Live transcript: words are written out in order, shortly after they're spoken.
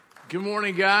Good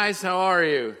morning, guys. How are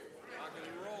you?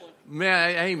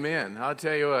 Man, amen. I'll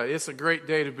tell you what, it's a great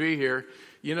day to be here.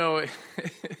 You know, if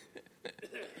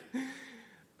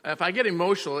I get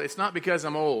emotional, it's not because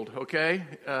I'm old, okay?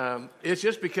 It's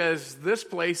just because this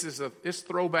place it's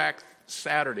throwback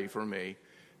Saturday for me.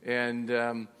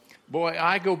 And boy,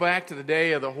 I go back to the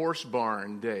day of the horse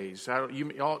barn days.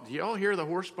 Do y'all hear the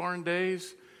horse barn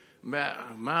days?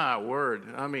 My word.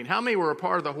 I mean, how many were a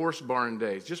part of the horse barn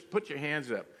days? Just put your hands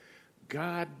up.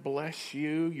 God bless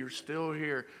you. You're still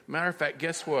here. Matter of fact,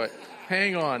 guess what?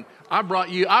 Hang on. I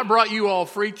brought you all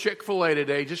free Chick-fil-A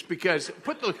today just because.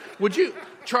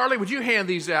 Charlie, would you hand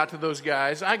these out to those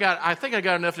guys? I think I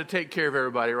got enough to take care of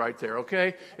everybody right there,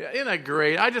 okay? Isn't that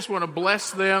great? I just want to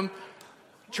bless them.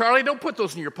 Charlie, don't put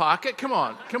those in your pocket. Come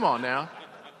on now.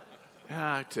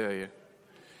 I tell you.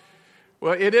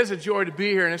 Well, it is a joy to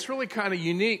be here, and it's really kind of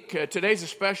unique. Today's a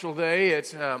special day.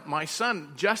 It's my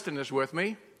son, Justin, is with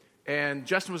me. And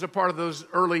Justin was a part of those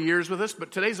early years with us,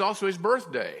 but today's also his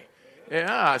birthday.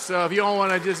 Yeah, so if you all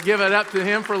want to just give it up to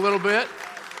him for a little bit.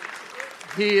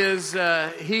 He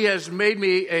has made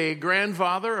me a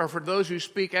grandfather, or for those who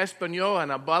speak Espanol, an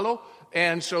abuelo.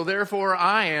 And so therefore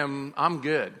I'm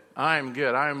good. I am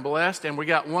good. I am blessed. And we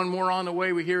got one more on the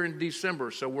way here in December.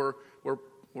 So we're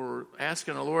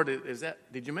asking the Lord, is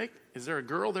there a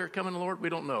girl there coming, Lord? We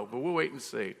don't know, but we'll wait and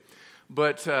see.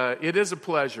 But it is a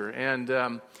pleasure.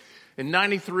 And in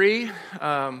 93,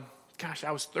 I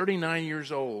was 39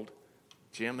 years old.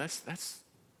 Jim, that's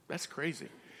crazy.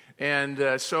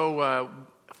 And so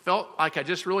felt like I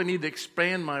just really needed to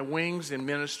expand my wings in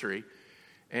ministry.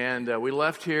 And we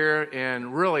left here,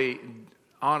 and really,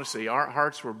 honestly, our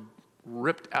hearts were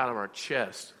ripped out of our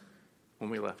chest when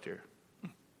we left here.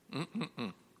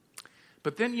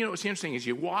 But then, what's interesting is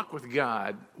you walk with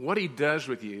God. What He does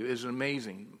with you is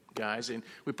amazing, guys. And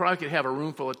we probably could have a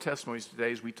room full of testimonies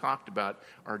today as we talked about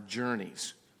our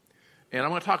journeys. And I'm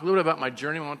going to talk a little bit about my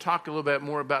journey. I want to talk a little bit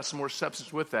more about some more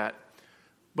substance with that.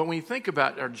 But when you think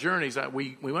about our journeys,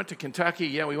 we went to Kentucky.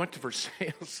 Yeah, we went to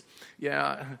Versailles.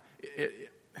 Yeah,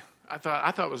 I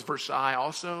thought it was Versailles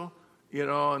also,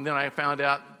 and then I found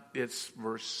out it's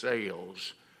Versailles,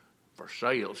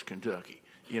 Kentucky,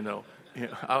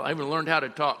 I even learned how to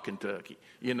talk Kentucky,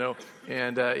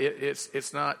 and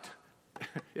it's not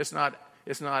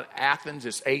Athens,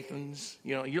 it's Athens.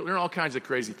 You learn all kinds of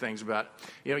crazy things about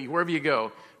wherever you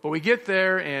go. But we get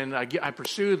there, and I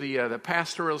pursue the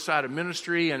pastoral side of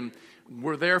ministry, and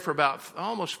we're there for about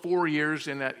almost 4 years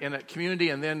in that community.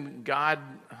 And then I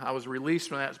was released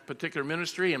from that particular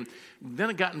ministry, and then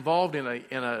I got involved in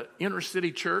a inner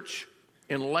city church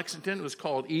in Lexington. It was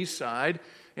called Eastside.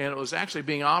 And it was actually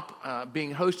being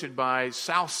hosted by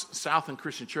Southland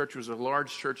Christian Church. It was a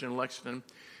large church in Lexington.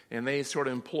 And they sort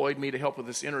of employed me to help with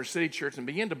this inner city church and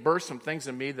began to burst some things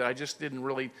in me that I just didn't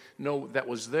really know that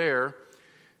was there.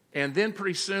 And then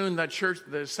pretty soon that church,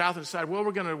 the Southland decided, well,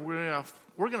 we're going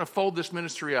to fold this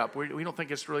ministry up. We don't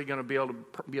think it's really going to be able to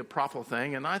be a profitable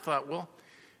thing. And I thought, well,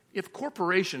 if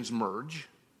corporations merge,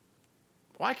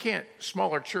 why can't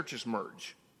smaller churches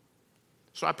merge?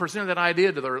 So I presented that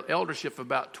idea to their eldership of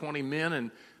about 20 men,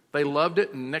 and they loved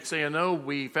it. And next thing I know,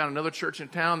 we found another church in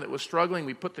town that was struggling.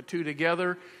 We put the two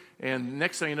together, and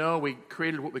next thing you know, we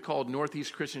created what we called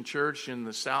Northeast Christian Church in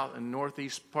the south and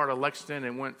northeast part of Lexington,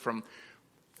 and went from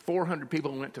 400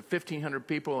 people and went to 1,500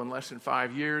 people in less than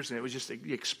 5 years, and it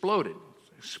exploded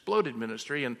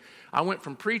ministry. And I went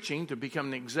from preaching to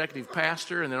becoming an executive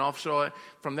pastor, and then also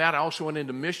from that I also went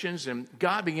into missions, and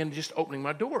God began just opening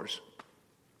my doors.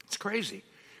 It's crazy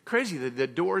the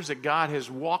doors that God has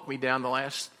walked me down the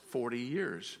last 40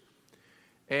 years.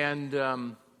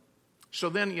 And so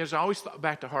then, as I always thought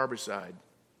back to Harborside,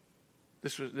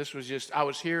 this was just, I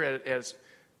was here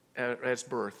as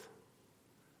birth.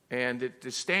 And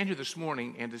to stand here this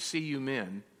morning and to see you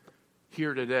men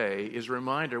here today is a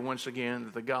reminder once again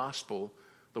that the gospel,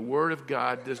 the word of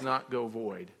God, does not go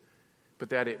void,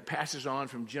 but that it passes on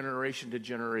from generation to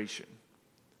generation.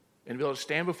 And to be able to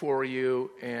stand before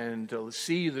you and to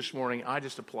see you this morning, I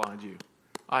just applaud you.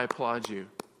 I applaud you,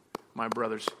 my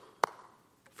brothers,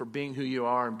 for being who you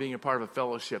are and being a part of a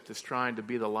fellowship that's trying to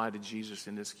be the light of Jesus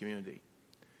in this community.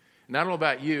 And I don't know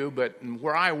about you, but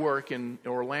where I work in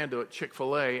Orlando at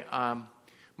Chick-fil-A,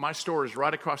 my store is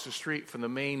right across the street from the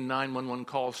main 911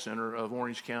 call center of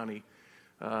Orange County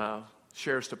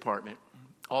Sheriff's Department,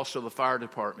 also the fire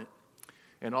department,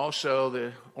 and also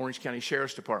the Orange County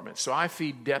Sheriff's Department. So I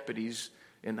feed deputies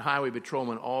and highway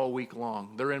patrolmen all week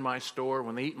long. They're in my store.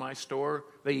 When they eat my store,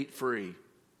 they eat free.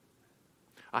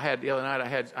 The other night I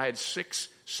had six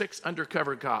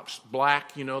undercover cops,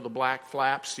 black, the black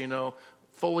flaps,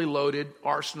 fully loaded,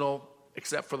 arsenal,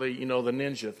 except for the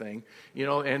ninja thing,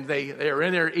 and they were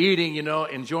in there eating,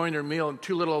 enjoying their meal, and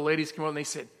two little old ladies came over and they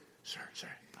said, sir.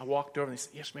 I walked over and they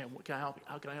said, yes, ma'am, what can I help you?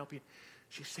 How can I help you?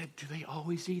 She said, do they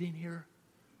always eat in here?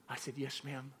 I said, yes,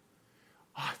 ma'am.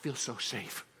 Oh, I feel so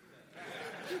safe.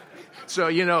 So,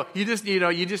 you know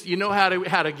how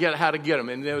to get them.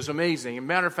 And it was amazing. As a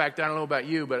matter of fact, I don't know about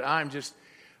you, but I'm just,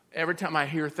 every time I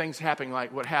hear things happening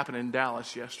like what happened in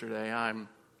Dallas yesterday,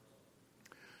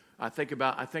 I think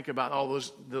about all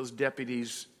those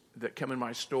deputies that come in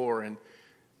my store. And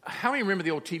how many remember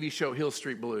the old TV show Hill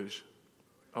Street Blues?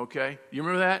 Okay, you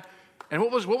remember that? And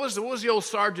what was the old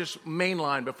sergeant's main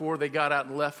line before they got out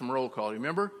and left from roll call? You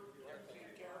remember?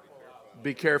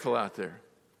 Be careful out there.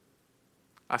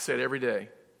 I said every day.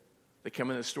 They come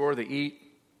in the store, they eat.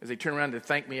 As they turn around to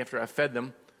thank me after I fed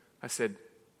them, I said,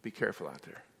 be careful out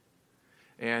there.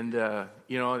 And,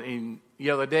 the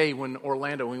other day when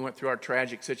we went through our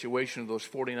tragic situation of those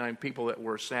 49 people that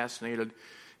were assassinated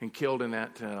and killed in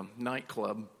that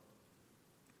nightclub,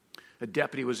 a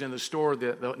deputy was in the store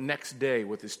the next day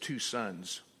with his two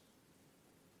sons.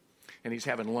 And he's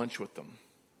having lunch with them.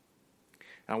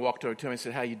 And I walked over to him and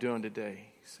said, how you doing today?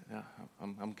 He said,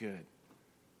 I'm good.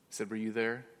 I said, were you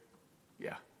there?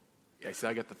 Yeah. He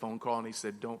said, I got the phone call, and he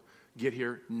said, don't get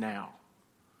here now.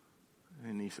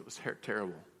 And he said, it was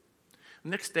terrible. The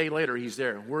next day later, he's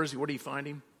there. Where is he? Where do you find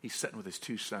him? He's sitting with his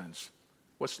two sons.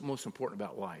 What's the most important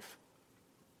about life?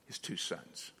 His two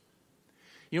sons.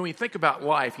 When you think about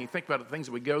life, you think about the things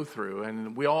that we go through,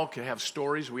 and we all can have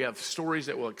stories. We have stories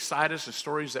that will excite us and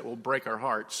stories that will break our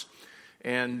hearts.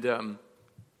 And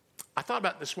I thought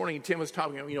about this morning, and Tim was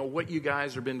talking, what you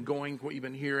guys have been going, what you've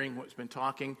been hearing, what's been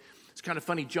talking. It's kind of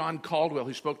funny. John Caldwell,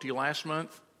 who spoke to you last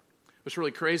month, what's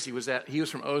really crazy was that he was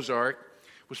from Ozark,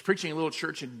 was preaching in a little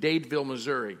church in Dadeville,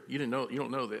 Missouri. You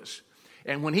don't know this.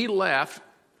 And when he left,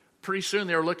 pretty soon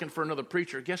they were looking for another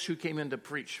preacher. Guess who came in to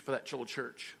preach for that little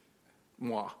church?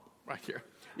 Moi, right here.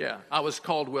 Yeah, I was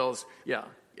Caldwell's. Yeah.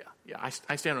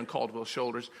 I stand on Caldwell's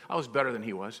shoulders. I was better than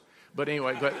he was. But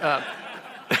anyway,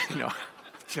 no.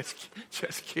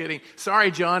 Just kidding. Sorry,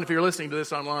 John, if you're listening to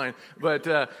this online.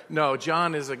 But no,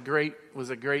 John was a great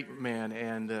man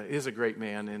and is a great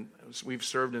man. And we've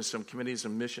served in some committees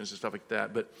and missions and stuff like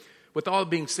that. But with all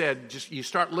being said, just you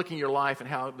start looking at your life and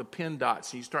how the pin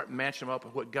dots, and you start matching them up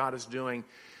with what God is doing.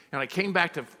 And I came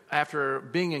back after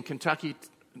being in Kentucky,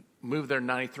 moved there in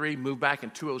 93, moved back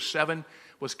in 2007,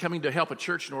 was coming to help a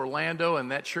church in Orlando,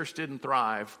 and that church didn't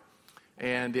thrive,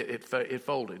 and it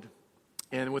folded.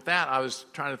 And with that, I was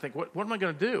trying to think, what am I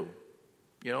going to do?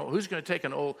 Who's going to take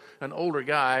an older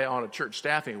guy on a church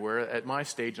staff anywhere at my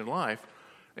stage in life,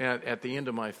 at the end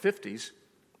of my 50s?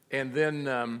 And then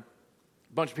a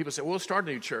bunch of people said, well, start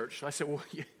a new church. I said, well,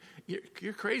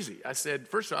 you're crazy. I said,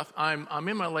 first off, I'm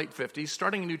in my late 50s.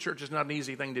 Starting a new church is not an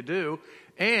easy thing to do.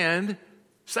 And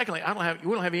secondly,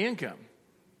 we don't have any income.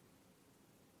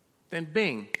 Then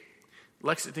bing.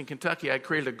 Lexington, Kentucky, I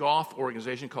created a golf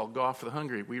organization called Golf for the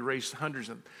Hungry. We raised hundreds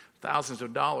of thousands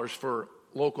of dollars for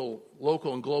local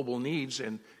and global needs.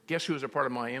 And guess who was a part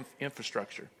of my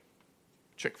infrastructure?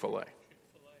 Chick-fil-A.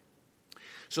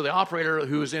 So the operator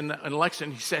who was in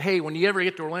Lexington, he said, hey, when you ever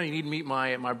get to Orlando, you need to meet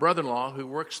my brother-in-law who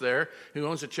works there, who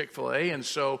owns a Chick-fil-A. And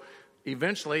so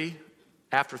eventually,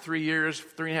 after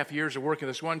 3.5 years of working at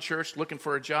this one church, looking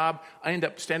for a job, I ended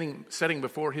up sitting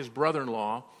before his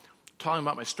brother-in-law, talking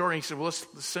about my story. He said, well, let's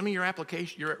send me your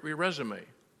application, your resume.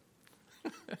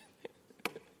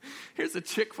 Here's a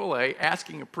Chick-fil-A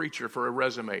asking a preacher for a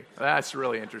resume. That's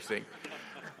really interesting.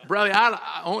 Brother,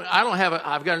 I don't have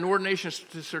I've got an ordination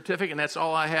certificate, and that's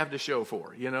all I have to show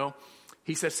for,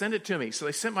 He said, send it to me. So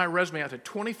they sent my resume out to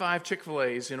 25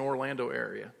 Chick-fil-A's in Orlando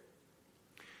area.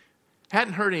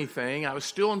 Hadn't heard anything. I was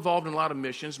still involved in a lot of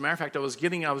missions. Matter of fact, I was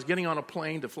getting on a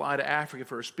plane to fly to Africa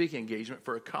for a speaking engagement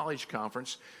for a college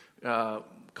conference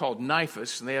called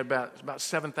NIFAS, and they had about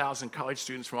 7,000 college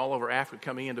students from all over Africa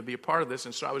coming in to be a part of this.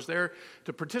 And so I was there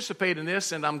to participate in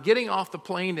this, and I'm getting off the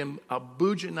plane in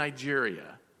Abuja,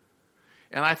 Nigeria.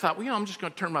 And I thought, I'm just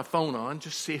going to turn my phone on,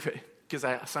 just see if it, because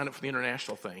I signed up for the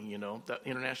international thing, the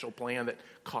international plan that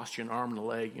costs you an arm and a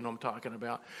leg, what I'm talking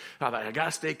about. I thought, I got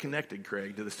to stay connected,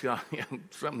 Craig, to this guy.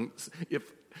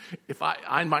 If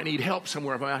I might need help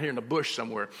somewhere, if I'm out here in the bush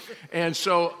somewhere. And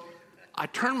so I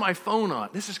turned my phone on.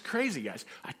 This is crazy, guys.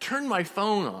 I turned my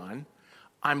phone on.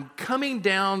 I'm coming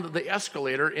down the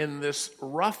escalator in this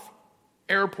rough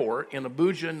airport in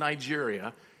Abuja,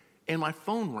 Nigeria, and my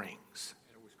phone rings.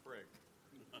 It was Craig.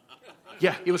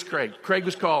 Yeah, it was Craig. Craig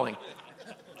was calling.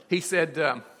 He said,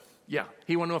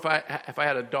 he wanted to know if I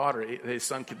had a daughter his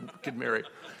son could marry.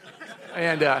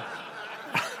 And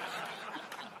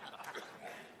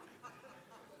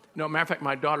No, matter of fact,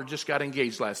 my daughter just got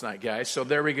engaged last night, guys. So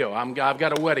there we go. I've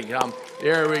got a wedding.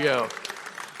 There we go.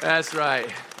 That's right.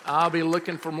 I'll be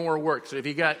looking for more work. So if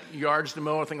you got yards to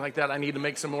mow or things like that, I need to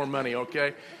make some more money,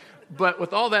 okay? But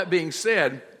with all that being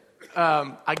said,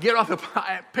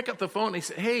 I pick up the phone, and he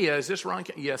said, "Hey, is this Ron?"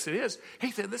 Yes, it is.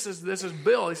 He said, "This is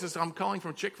Bill." He says, "I'm calling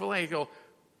from Chick-fil-A."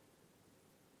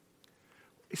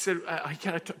 He said,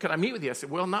 "Can I meet with you?" I said,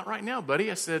 "Well, not right now, buddy."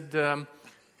 I said,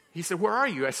 he said, "Where are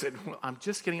you?" I said, "Well, I'm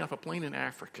just getting off a plane in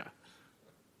Africa."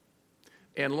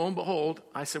 And lo and behold,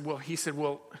 I said, he said,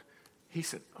 "What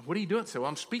are you doing?" I said, "Well,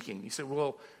 I'm speaking." He said,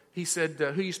 "Who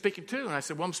are you speaking to?" And I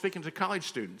said, "Well, I'm speaking to college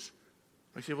students."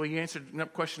 I said, "Well, you answered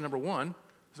question number one."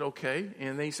 I said, "Okay."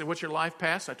 And then he said, "What's your life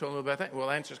past?" I told him about that. "Well,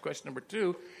 that answers question number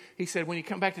two." He said, "When you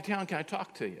come back to town, can I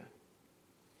talk to you?"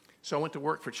 So I went to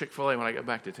work for Chick-fil-A when I got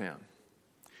back to town.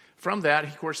 From that,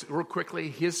 of course, real quickly,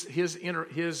 his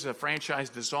franchise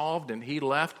dissolved and he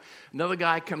left. Another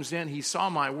guy comes in. He saw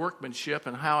my workmanship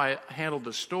and how I handled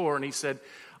the store, and he said,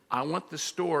 "I want the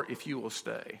store if you will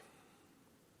stay."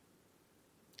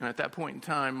 And at that point in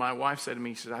time, my wife said to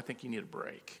me, she said, "I think you need a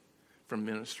break from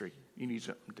ministry. You need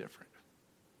something different."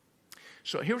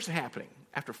 So here's what's happening.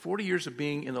 After 40 years of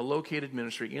being in the located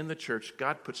ministry in the church,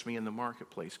 God puts me in the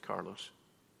marketplace, Carlos.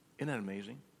 Isn't that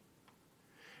amazing?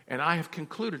 And I have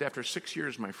concluded after 6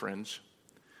 years, my friends,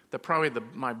 that probably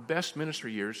my best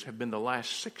ministry years have been the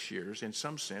last 6 years in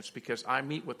some sense, because I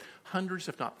meet with hundreds,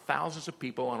 if not thousands of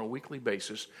people on a weekly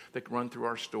basis that run through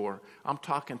our store. I'm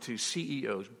talking to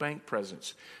CEOs, bank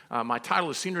presidents. My title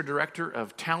is Senior Director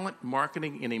of Talent,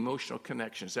 Marketing, and Emotional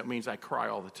Connections. That means I cry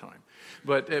all the time.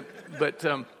 But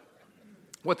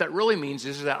what that really means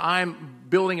is that I'm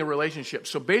building a relationship.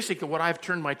 So basically what I've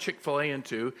turned my Chick-fil-A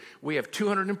into, we have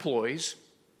 200 employees.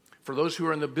 For those who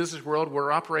are in the business world,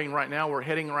 we're heading right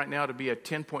now to be a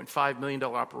 $10.5 million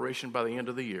operation by the end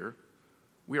of the year.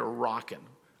 We are rocking.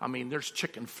 I mean, there's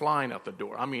chicken flying out the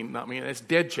door. I mean, it's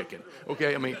dead chicken,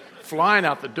 okay? Flying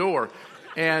out the door.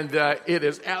 And it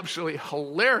is absolutely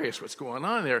hilarious what's going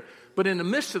on there. But in the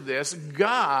midst of this,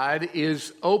 God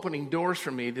is opening doors for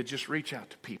me to just reach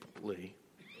out to people, Lee.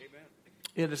 Amen.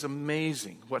 It is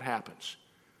amazing what happens.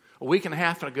 A week and a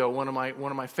half ago, one of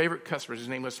my favorite customers, his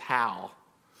name was Hal.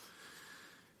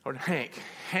 Or Hank.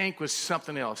 Hank was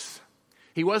something else.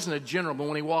 He wasn't a general, but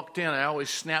when he walked in, I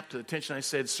always snapped to attention. I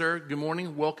said, "Sir, good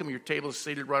morning. Welcome. Your table is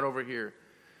seated right over here."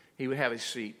 He would have his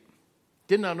seat.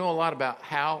 Did not know a lot about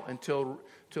Hal until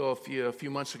a few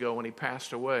months ago when he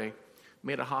passed away.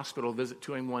 Made a hospital visit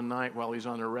to him one night while he was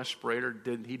on the respirator.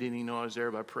 He didn't even know I was there,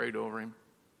 but I prayed over him.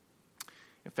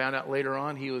 And found out later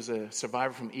on he was a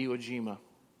survivor from Iwo Jima.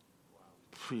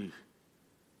 Wow.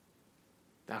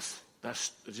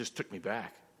 It just took me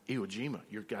back. Iwo Jima,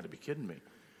 you've got to be kidding me.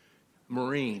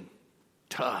 Marine,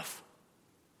 tough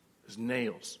as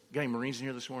nails. Got any Marines in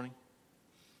here this morning?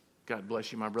 God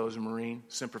bless you, my brothers in Marine.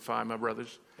 Semper Fi, my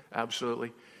brothers.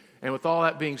 Absolutely. And with all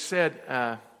that being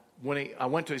said, when I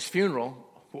went to his funeral,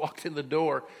 walked in the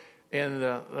door, and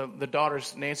the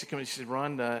daughter's Nancy came in. She said,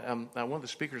 "Ron, one of the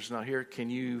speakers is not here. Can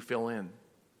you fill in?"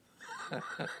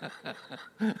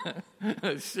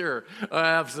 Sure.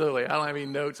 Absolutely. I don't have any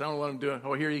notes. I don't know what I'm doing.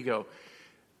 Oh, here you go.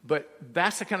 But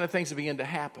that's the kind of things that begin to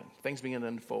happen. Things begin to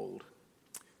unfold.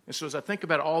 And so as I think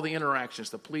about all the interactions,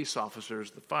 the police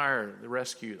officers, the fire, the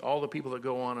rescue, all the people that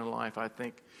go on in life, I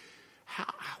think,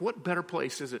 what better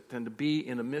place is it than to be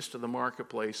in the midst of the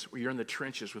marketplace where you're in the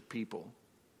trenches with people?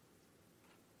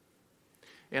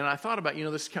 And I thought about,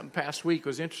 this past week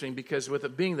was interesting because with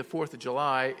it being the 4th of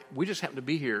July, we just happened to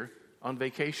be here on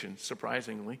vacation,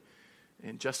 surprisingly.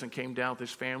 And Justin came down with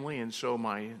his family, and so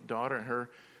my daughter and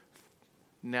her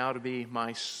now to be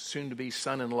my soon-to-be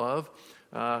son-in-law,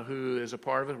 who is a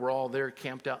part of it. We're all there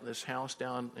camped out in this house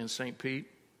down in St. Pete.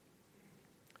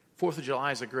 4th of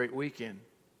July is a great weekend.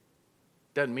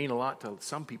 Doesn't mean a lot to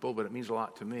some people, but it means a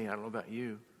lot to me. I don't know about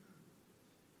you.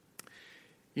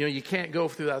 You can't go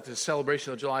throughout the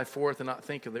celebration of July 4th and not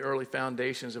think of the early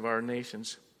foundations of our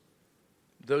nations.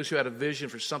 Those who had a vision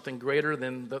for something greater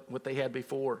than what they had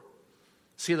before.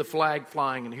 See the flag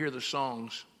flying and hear the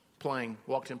songs playing.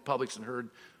 Walked in Publix and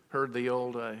heard the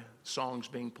old songs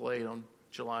being played on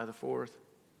July the 4th.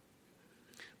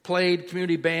 Played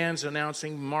community bands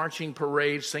announcing marching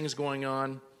parades, things going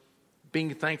on.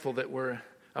 Being thankful that we're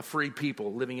a free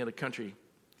people living in a country.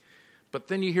 But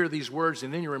then you hear these words,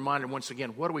 and then you're reminded once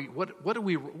again, what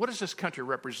does this country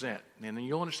represent? And then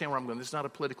you'll understand where I'm going. This is not a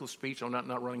political speech. I'm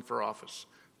not running for office.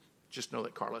 Just know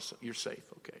that, Carlos, you're safe.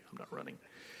 Okay, I'm not running.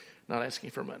 Not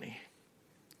asking for money.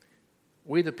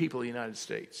 We, the people of the United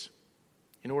States,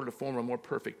 in order to form a more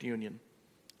perfect union,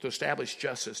 to establish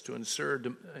justice, to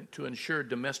ensure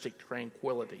domestic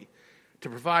tranquility, to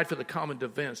provide for the common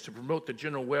defense, to promote the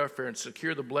general welfare and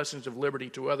secure the blessings of liberty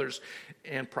to others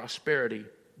and prosperity,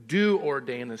 do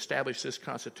ordain and establish this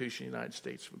Constitution of the United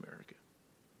States of America.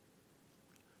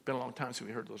 Been a long time since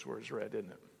we heard those words read,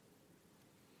 isn't it?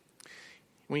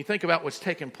 When you think about what's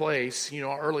taken place,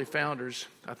 our early founders,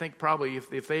 I think probably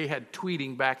if they had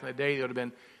tweeting back in the day, it would have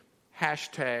been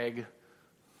hashtag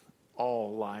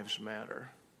all lives matter.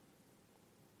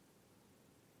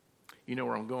 You know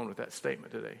where I'm going with that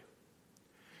statement today.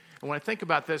 And when I think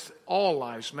about this, all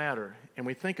lives matter, and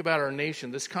we think about our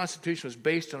nation, this Constitution was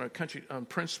based on our country, on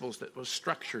principles that was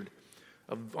structured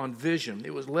on vision.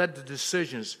 It was led to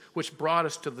decisions which brought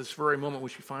us to this very moment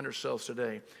which we find ourselves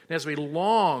today. And as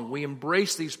we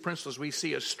embrace these principles, we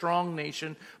see a strong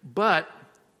nation. But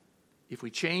if we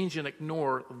change and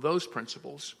ignore those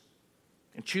principles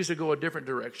and choose to go a different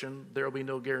direction, there will be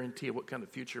no guarantee of what kind of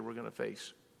future we're going to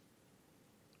face.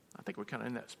 I think we're kind of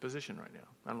in that position right now.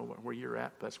 I don't know where you're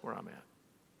at, but that's where I'm at.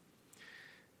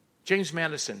 James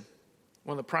Madison,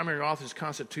 one of the primary authors of the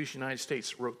Constitution of the United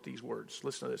States, wrote these words.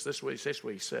 Listen to this. This is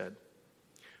what he said.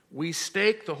 We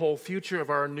stake the whole future of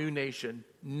our new nation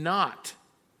not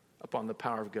upon the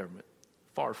power of government.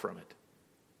 Far from it.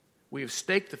 We have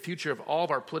staked the future of all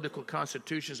of our political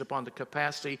constitutions upon the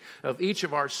capacity of each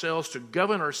of ourselves to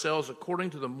govern ourselves according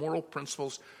to the moral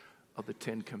principles of the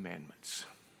Ten Commandments.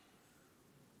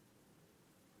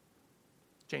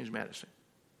 James Madison.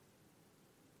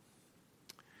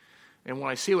 And when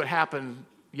I see what happened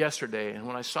yesterday, and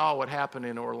when I saw what happened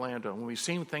in Orlando, when we've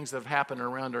seen things that have happened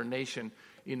around our nation,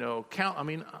 I don't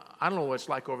know what it's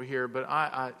like over here, but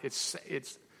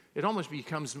it almost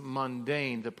becomes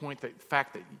mundane. The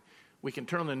fact that we can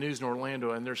turn on the news in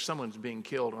Orlando and there's someone's being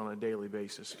killed on a daily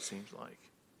basis. It seems like.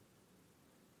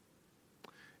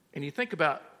 And you think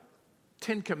about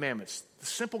 10 Commandments, the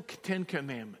simple 10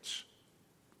 Commandments.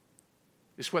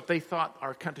 It's what they thought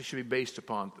our country should be based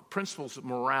upon. The principles of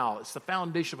morale. It's the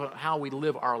foundation of how we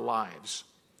live our lives.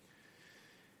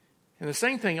 And the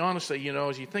same thing, honestly,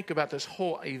 as you think about this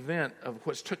whole event of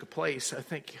what's took place, I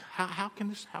think, how can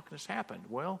this happen?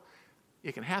 Well,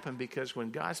 it can happen because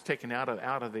when God's taken out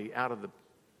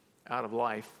of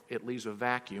life, it leaves a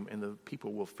vacuum, and the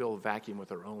people will fill the vacuum with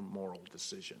their own moral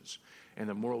decisions. And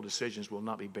the moral decisions will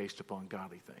not be based upon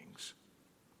godly things.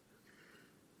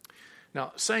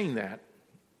 Now, saying that,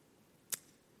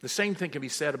 the same thing can be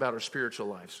said about our spiritual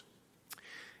lives.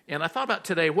 And I thought about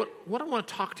today, what I want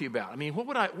to talk to you about. I mean, what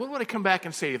would I come back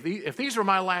and say if these were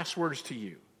my last words to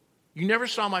you? You never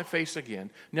saw my face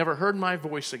again, never heard my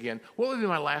voice again. What would be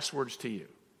my last words to you?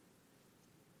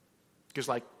 Because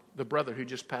like the brother who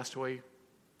just passed away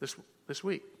this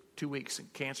week, 2 weeks in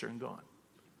cancer and gone.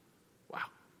 Wow.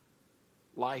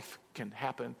 Life can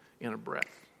happen in a breath.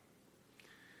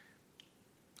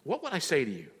 What would I say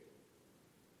to you?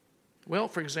 Well,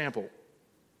 for example,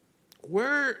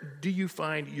 where do you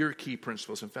find your key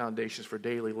principles and foundations for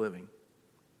daily living?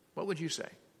 What would you say?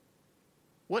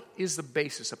 What is the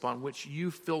basis upon which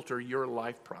you filter your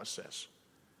life process?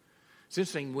 It's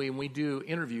interesting, when we do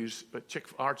interviews, but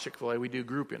our Chick-fil-A, we do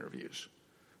group interviews.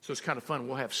 So it's kind of fun.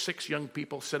 We'll have 6 young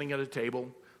people sitting at a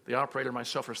table. The operator and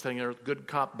myself are sitting there, good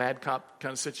cop, bad cop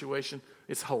kind of situation.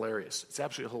 It's hilarious. It's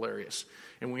absolutely hilarious.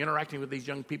 And we're interacting with these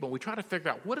young people. We try to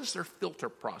figure out what is their filter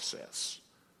process.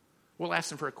 We'll ask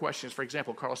them for questions. For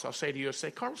example, Carlos, I'll say to you,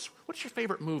 Carlos, what's your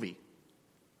favorite movie?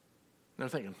 And they're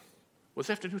thinking, what does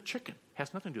that have to do with chicken? It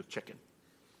has nothing to do with chicken.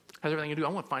 It has everything to do. I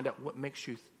want to find out what makes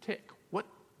you tick. What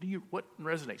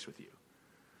resonates with you?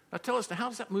 Now tell us, how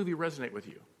does that movie resonate with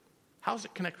you? How does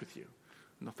it connect with you?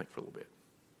 And they'll think for a little bit.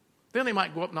 Then they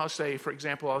might go up and I'll say,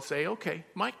 okay,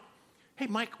 Mike,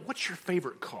 what's your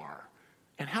favorite car?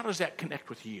 And how does that connect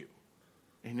with you?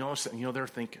 And all of a sudden, they're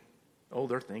thinking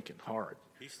hard.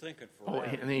 He's thinking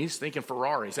Ferrari. And he's thinking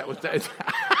Ferraris. That was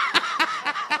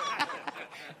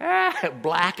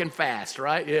black and fast,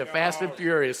 right? Yeah, fast and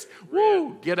furious.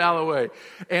 Woo! Get out of the way.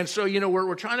 And so,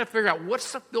 we're trying to figure out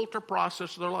what's the filter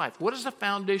process of their life. What is the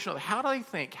foundation of it? How do they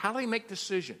think? How do they make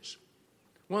decisions?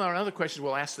 One of our other questions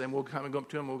we'll ask them, we'll come and go up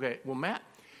to them, we'll go, well, Matt,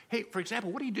 hey, for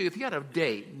example, what do you do if you had a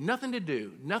day, nothing to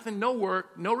do, no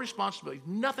work, no responsibility,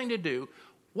 nothing to do,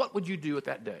 what would you do with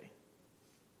that day?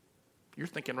 You're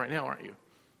thinking right now, aren't you?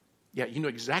 Yeah, you know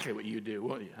exactly what you do,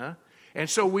 won't you, huh? And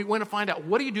so we want to find out,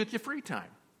 what do you do with your free time?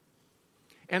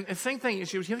 And the same thing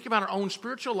is, if you think about our own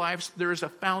spiritual lives, there is a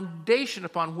foundation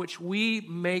upon which we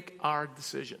make our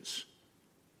decisions.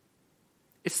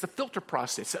 It's the filter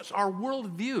process. That's our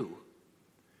worldview.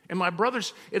 And my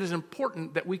brothers, it is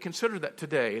important that we consider that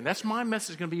today. And that's my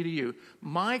message going to be to you.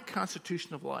 My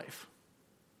constitution of life.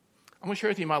 I'm going to share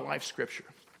with you my life scripture.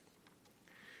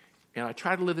 And I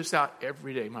try to live this out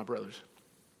every day, my brothers.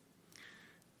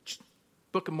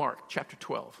 Book of Mark, chapter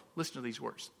 12. Listen to these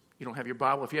words. You don't have your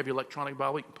Bible. If you have your electronic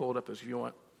Bible, you can pull it up as if you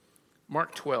want.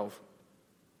 Mark 12.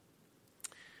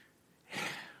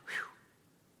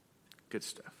 Good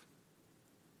stuff.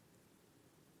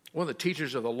 One of the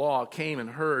teachers of the law came and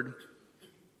heard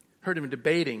him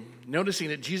debating. Noticing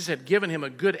that Jesus had given him a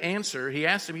good answer, he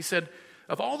asked him, he said,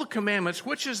 of all the commandments,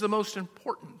 which is the most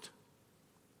important?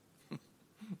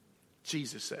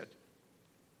 Jesus said,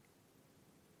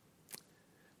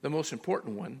 the most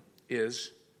important one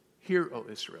is, hear, O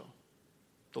Israel,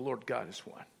 the Lord God is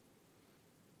one.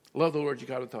 Love the Lord your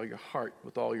God with all your heart,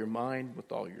 with all your mind,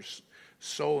 with all your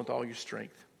soul, with all your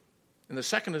strength. And the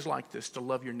second is like this, to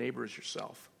love your neighbor as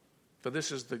yourself. For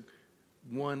this is the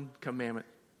one commandment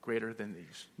greater than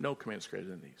these. No commandment is greater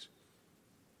than these.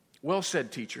 Well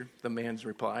said, teacher, the man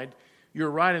replied.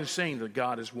 You're right in saying that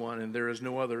God is one and there is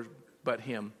no other but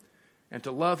him. And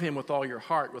to love him with all your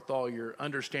heart, with all your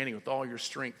understanding, with all your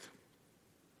strength.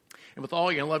 And with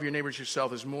all you love your neighbors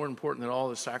yourself is more important than all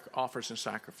the offers and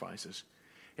sacrifices.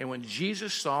 And when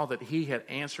Jesus saw that he had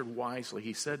answered wisely,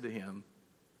 he said to him,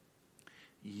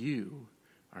 you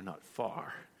are not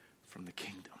far from the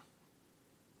kingdom.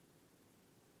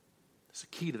 That's the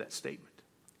key to that statement.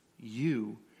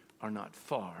 You are not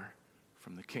far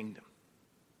from the kingdom.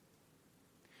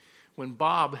 When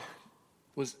Bob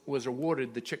was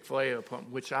awarded the Chick-fil-A,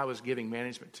 upon which I was giving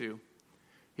management to,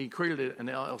 he created an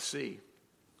LLC.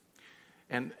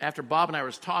 And after Bob and I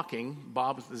was talking,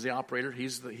 Bob is the operator,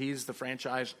 he's the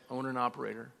franchise owner and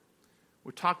operator.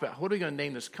 We talked about, what are we going to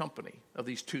name this company of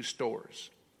these two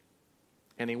stores?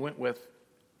 And he went with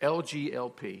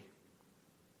LGLP,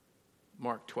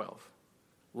 Mark 12.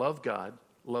 Love God,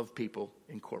 Love People,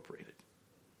 Incorporated.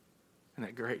 Isn't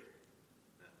that great?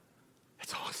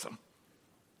 That's awesome.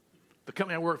 The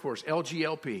company I work for is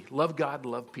LGLP, Love God,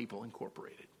 Love People,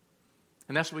 Incorporated.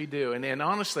 And that's what we do. And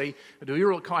honestly, to be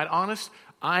real quite honest,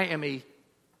 I am a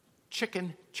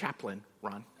chicken chaplain,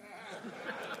 Ron.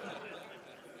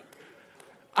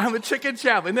 I'm a chicken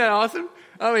chaplain. Isn't that awesome?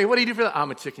 I mean, what do you do for that?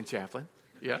 I'm a chicken chaplain.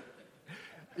 Yeah.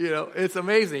 You know, it's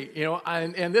amazing. You know,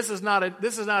 and this is not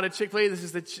a Chick-fil-A. This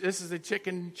is the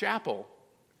chicken chapel.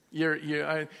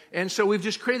 And so we've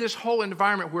just created this whole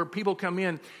environment where people come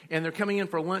in, and they're coming in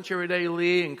for lunch every day.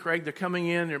 Lee and Craig, they're coming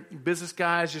in. They're business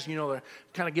guys, just they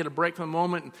kind of get a break from the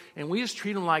moment, and we just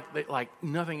treat them like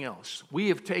nothing else. We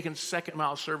have taken second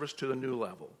mile service to the new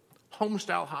level, home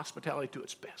style hospitality to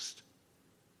its best,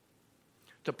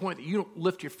 to the point that you don't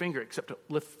lift your finger except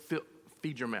to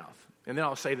feed your mouth. And then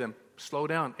I'll say to them, slow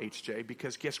down, HJ,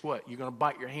 because guess what? You're going to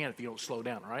bite your hand if you don't slow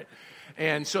down, right?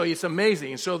 And so it's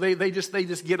amazing. And so they just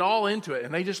get all into it,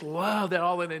 and they just love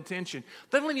all that attention.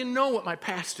 They don't even know what my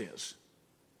past is.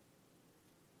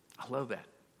 I love that.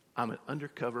 I'm an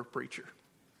undercover preacher.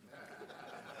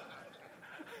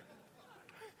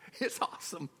 It's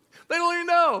awesome. They don't even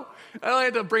know. I don't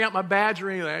have to bring out my badge or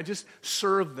anything. I just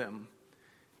serve them.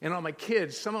 And all my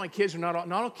kids, some of my kids are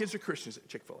not all kids are Christians at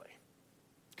Chick-fil-A.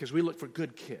 Because we look for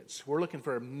good kids. We're looking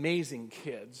for amazing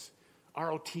kids.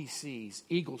 ROTCs,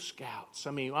 Eagle Scouts.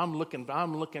 I mean, I'm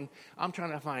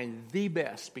trying to find the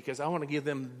best because I want to give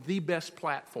them the best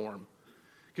platform.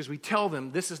 Because we tell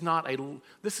them this is not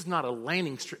a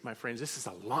landing strip, my friends. This is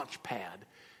a launch pad.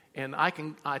 And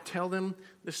I tell them,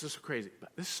 this is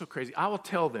so crazy. I will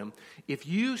tell them, if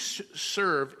you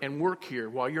serve and work here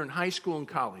while you're in high school and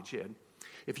college, Ed,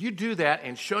 if you do that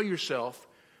and show yourself,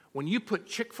 when you put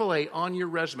Chick-fil-A on your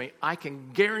resume, I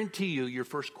can guarantee you your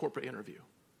first corporate interview.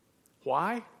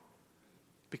 Why?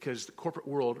 Because the corporate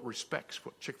world respects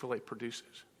what Chick-fil-A produces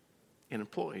in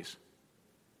employees.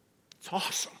 It's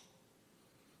awesome.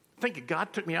 I think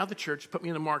God took me out of the church, put me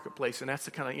in the marketplace, and that's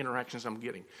the kind of interactions I'm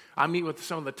getting. I meet with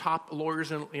some of the top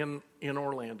lawyers in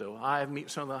Orlando. I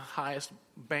meet some of the highest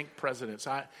bank presidents.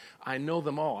 I know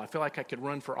them all. I feel like I could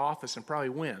run for office and probably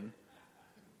win,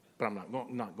 but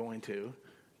I'm not going to.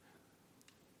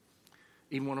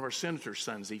 Even one of our senator's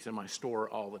sons eats in my store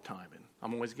all the time. And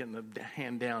I'm always getting the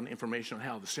hand down information on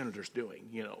how the senator's doing,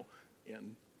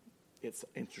 and it's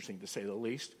interesting to say the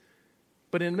least.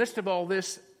 But in the midst of all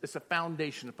this, it's a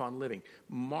foundation upon living.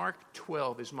 Mark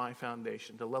 12 is my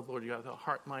foundation, to love the Lord your God with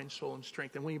heart, mind, soul, and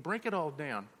strength. And when you break it all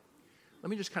down, let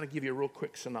me just kind of give you a real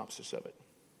quick synopsis of it.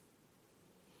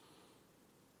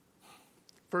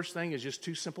 First thing is just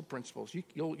two simple principles.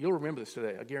 You'll remember this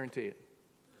today, I guarantee it.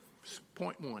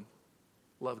 Point one.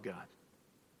 Love God.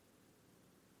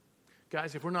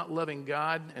 Guys, if we're not loving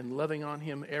God and loving on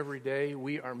Him every day,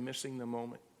 we are missing the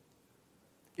moment.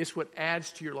 It's what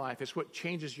adds to your life. It's what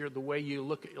changes the way you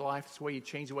look at your life. It's the way you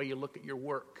change the way you look at your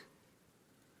work.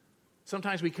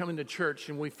 Sometimes we come into church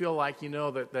and we feel like,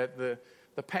 that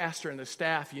the pastor and the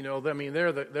staff,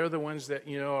 they're the ones that,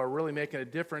 are really making a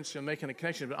difference and making a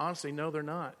connection. But honestly, no, they're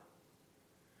not.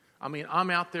 I mean, I'm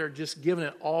out there just giving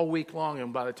it all week long,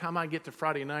 and by the time I get to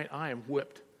Friday night, I am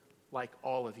whipped like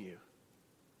all of you.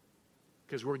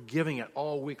 Because we're giving it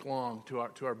all week long to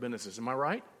our businesses. Am I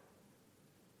right?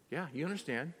 Yeah, you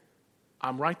understand.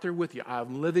 I'm right there with you.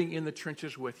 I'm living in the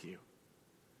trenches with you.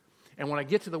 And when I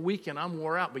get to the weekend, I'm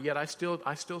wore out, but yet I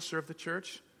still serve the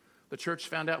church. The church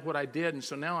found out what I did, and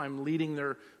so now I'm leading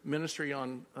their ministry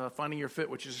on Finding Your Fit,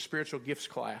 which is a spiritual gifts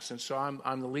class. And so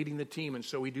I'm leading the team, and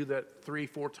so we do that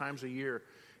 3-4 times a year.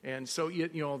 And so,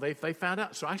 they found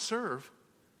out. So I serve,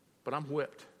 but I'm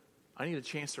whipped. I need a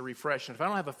chance to refresh. And if I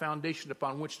don't have a foundation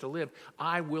upon which to live,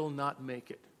 I will not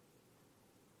make it.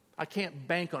 I can't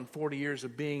bank on 40 years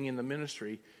of being in the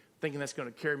ministry thinking that's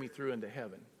going to carry me through into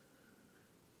heaven.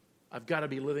 I've got to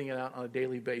be living it out on a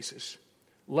daily basis.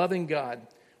 Loving God.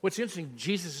 What's interesting,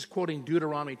 Jesus is quoting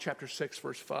Deuteronomy chapter 6,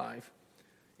 verse 5.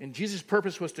 And Jesus'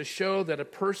 purpose was to show that a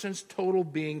person's total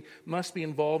being must be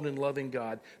involved in loving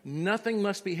God. Nothing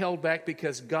must be held back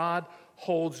because God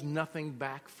holds nothing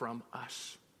back from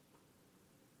us.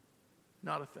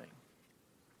 Not a thing.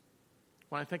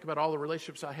 When I think about all the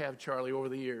relationships I have, Charlie, over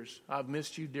the years, I've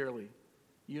missed you dearly.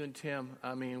 You and Tim,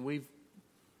 we've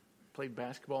played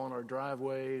basketball in our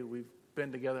driveway. We've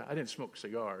been together. I didn't smoke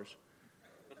cigars.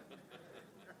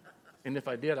 And if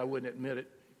I did, I wouldn't admit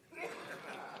it.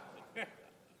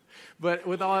 But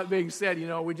with all that being said,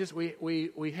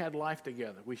 we had life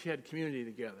together. We had community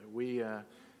together. We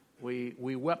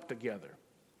wept together.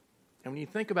 And when you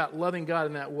think about loving God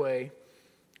in that way,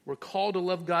 we're called to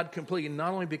love God completely,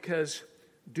 not only because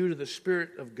due to the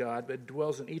Spirit of God that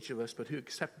dwells in each of us, but who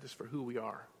accepted us for who we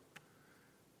are.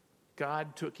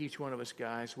 God took each one of us,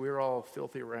 guys. We're all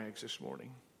filthy rags this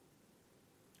morning.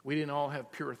 We didn't all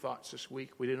have pure thoughts this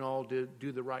week. We didn't all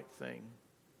do the right thing.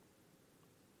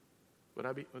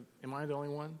 Am I the only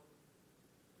one?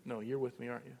 No, you're with me,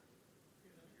 aren't you?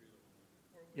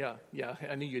 Yeah,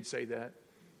 I knew you'd say that.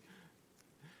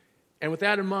 And with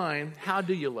that in mind, how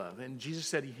do you love? And Jesus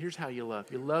said, here's how you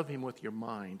love. You love him with your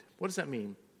mind. What does that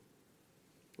mean?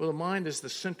 Well, the mind is the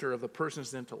center of the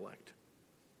person's intellect.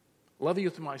 Love you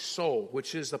with my soul,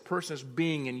 which is the person's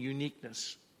being and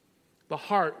uniqueness. The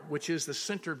heart, which is the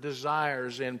center of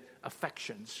desires and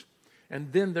affections.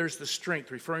 And then there's the strength,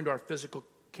 referring to our physical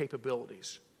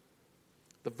capabilities.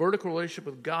 The vertical relationship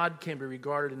with God can be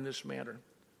regarded in this manner.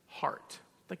 Heart.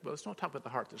 Think about it. Let's not talk about the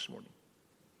heart this morning.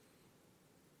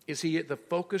 Is he at the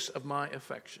focus of my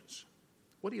affections?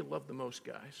 What do you love the most,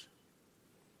 guys?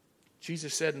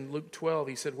 Jesus said in Luke 12,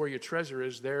 he said, where your treasure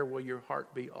is, there will your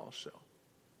heart be also.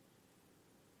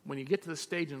 When you get to the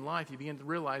stage in life, you begin to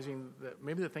realizing that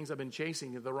maybe the things I've been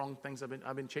chasing are the wrong things.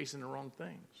 I've been chasing the wrong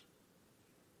things.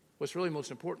 What's really most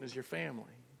important is your family,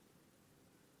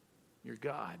 your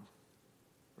God,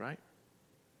 right?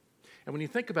 And when you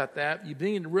think about that, you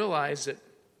begin to realize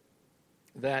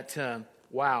that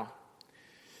wow,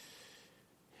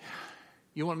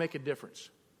 you want to make a difference.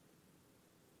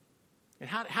 And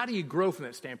how do you grow from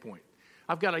that standpoint?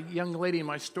 I've got a young lady in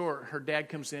my store. Her dad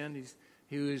comes in.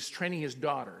 He was training his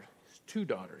daughter, his 2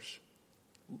 daughters.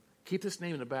 Keep this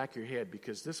name in the back of your head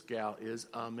because this gal is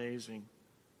amazing.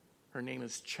 Her name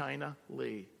is China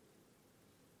Lee.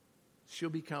 She'll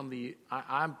become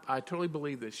I totally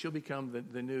believe this. She'll become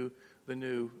the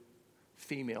new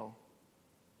female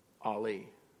Ali.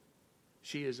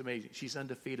 She is amazing. She's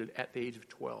undefeated at the age of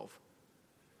 12.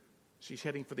 She's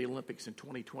heading for the Olympics in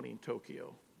 2020 in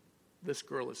Tokyo. This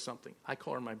girl is something. I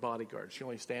call her my bodyguard. She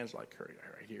only stands like her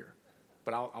right here.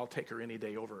 But I'll take her any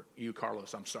day over you,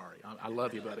 Carlos. I'm sorry. I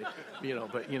love you, buddy.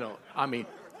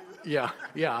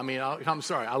 I'm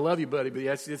sorry. I love you, buddy, but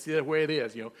it's the way it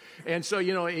is, And so,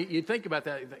 you think about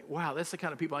that. You think, wow, that's the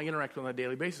kind of people I interact with on a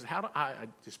daily basis. How do I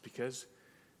just because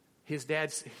his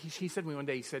dad, he said to me one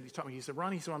day, he said,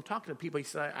 Ronnie, so I'm talking to people. He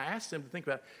said, I asked them to think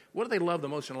about what do they love the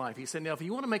most in life. He said, now, if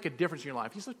you want to make a difference in your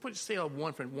life, he said, put a scale of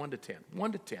 1 from 1 to 10.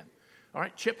 1 to 10. All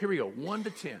right, Chip, here we go. 1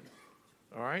 to 10.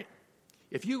 All right.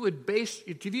 If you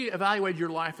evaluated your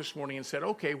life this morning and said,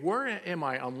 okay, where am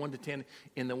I on 1 to 10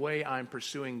 in the way I'm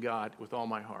pursuing God with all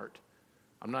my heart?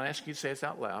 I'm not asking you to say this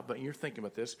out loud, but you're thinking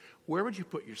about this. Where would you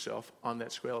put yourself on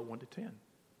that scale of 1 to 10?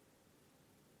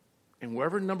 And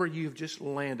whatever number you've just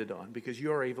landed on, because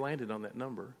you already landed on that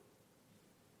number,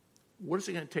 what is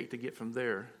it going to take to get from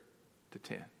there to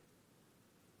 10?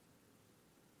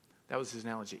 That was his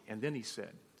analogy. And then he said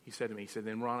to me,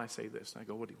 then Ron, I say this. And I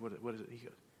go, what is it? He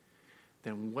goes,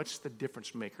 then what's the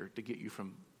difference maker to get you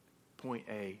from point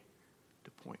A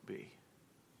to point B?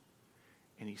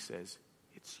 And he says,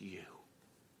 it's you.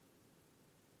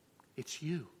 It's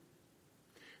you.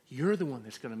 You're the one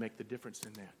that's going to make the difference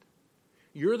in that.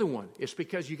 You're the one. It's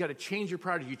because you got to change your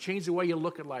priorities. You change the way you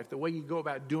look at life, the way you go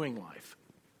about doing life.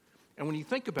 And when you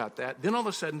think about that, then all of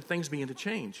a sudden things begin to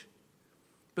change.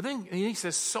 But then he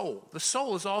says soul. The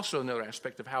soul is also another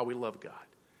aspect of how we love God.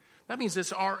 That means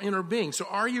it's our inner being. So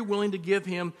are you willing to give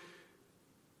him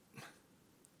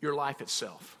your life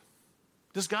itself?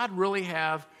 Does God really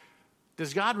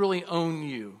own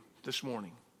you this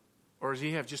morning? Or does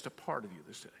he have just a part of you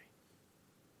this day?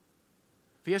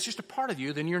 If he has just a part of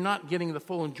you, then you're not getting the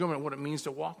full enjoyment of what it means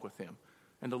to walk with him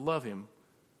and to love him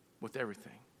with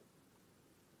everything.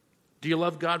 Do you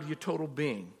love God with your total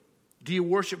being? Do you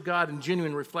worship God and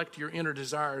genuinely reflect your inner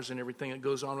desires and everything that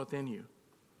goes on within you?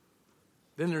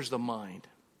 Then there's the mind.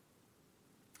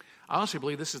 I honestly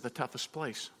believe this is the toughest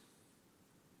place.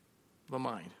 The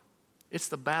mind. It's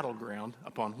the battleground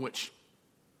upon which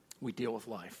we deal with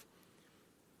life.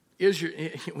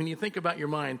 When you think about your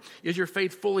mind, is your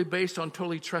faith fully based on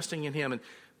totally trusting in him? And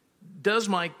does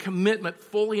my commitment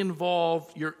fully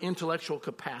involve your intellectual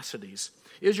capacities?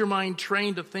 Is your mind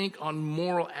trained to think on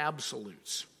moral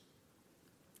absolutes?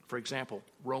 For example,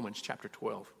 Romans chapter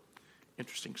 12.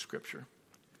 Interesting scripture.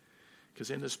 Because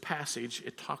in this passage,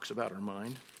 it talks about our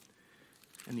mind.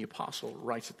 And the apostle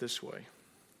writes it this way.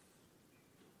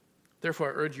 Therefore,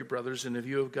 I urge you, brothers, in the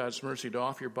view of God's mercy, to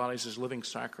offer your bodies as living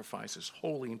sacrifices,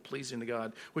 holy and pleasing to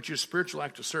God, which is a spiritual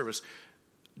act of service.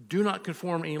 Do not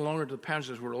conform any longer to the patterns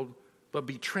of this world, but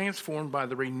be transformed by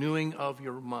the renewing of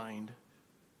your mind.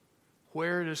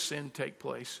 Where does sin take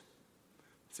place?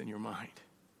 It's in your mind.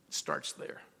 It starts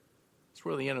there. It's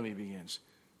where the enemy begins.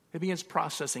 It begins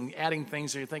processing, adding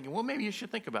things that you're thinking, well, maybe you should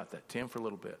think about that, Tim, for a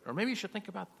little bit. Or maybe you should think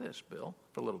about this, Bill,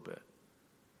 for a little bit.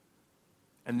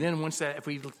 And then if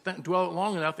we dwell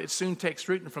long enough, it soon takes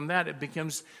root, and from that it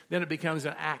becomes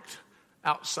an act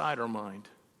outside our mind.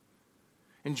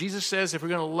 And Jesus says, if we're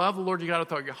going to love the Lord your God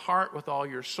with all your heart, with all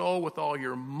your soul, with all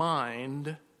your mind,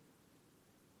 the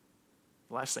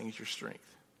last thing is your strength.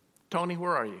 Tony,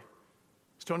 where are you?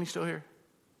 Is Tony still here?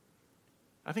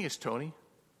 I think it's Tony.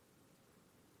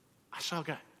 I saw a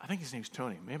guy. I think his name's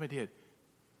Tony. Maybe I did.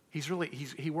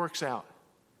 He works out.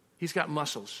 He's got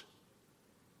muscles.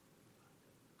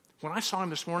 When I saw him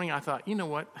this morning, I thought, you know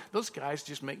what? Those guys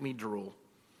just make me drool.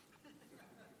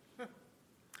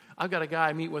 I've got a guy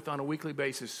I meet with on a weekly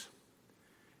basis.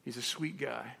 He's a sweet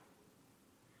guy.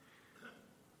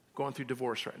 Going through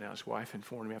divorce right now. His wife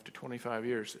informed me after 25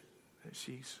 years that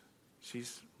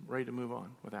she's ready to move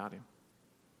on without him.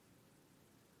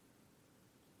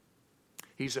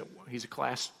 He's a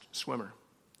class swimmer.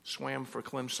 Swam for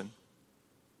Clemson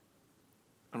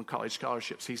on college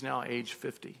scholarships. He's now age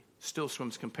 50. Still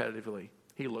swims competitively.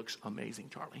 He looks amazing,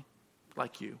 Charlie.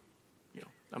 Like you. You know,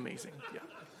 amazing. Yeah.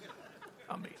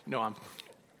 Amazing. No, and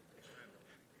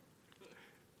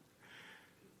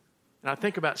I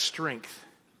think about strength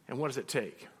and what does it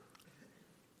take?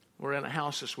 We're in a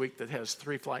house this week that has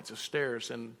 3 flights of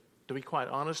stairs, and to be quite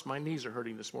honest, my knees are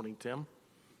hurting this morning, Tim.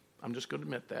 I'm just going to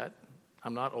admit that.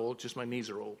 I'm not old, just my knees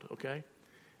are old, okay?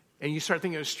 And you start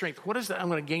thinking of strength. What is that? I'm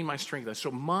going to gain my strength. So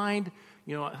mind,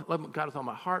 I love God with all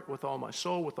my heart, with all my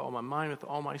soul, with all my mind, with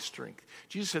all my strength.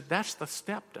 Jesus said that's the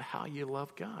step to how you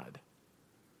love God.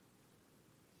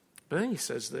 But then he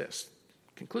says this,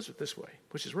 concludes it this way,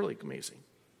 which is really amazing.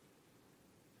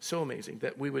 So amazing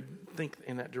that we would think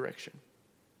in that direction.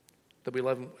 That we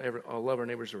love our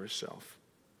neighbors or ourselves.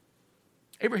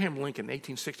 Abraham Lincoln,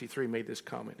 1863, made this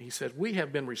comment. He said, we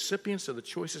have been recipients of the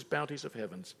choicest bounties of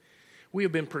heavens. We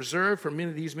have been preserved for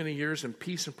many years in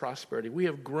peace and prosperity. We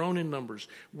have grown in numbers,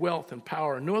 wealth, and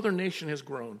power. No other nation has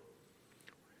grown.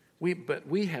 But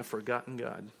we have forgotten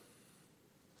God.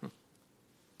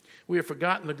 We have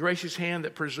forgotten the gracious hand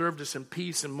that preserved us in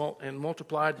peace and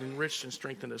multiplied and enriched and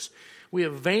strengthened us. We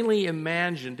have vainly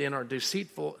imagined in our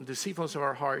deceitfulness of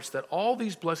our hearts that all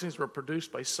these blessings were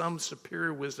produced by some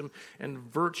superior wisdom and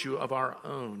virtue of our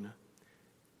own.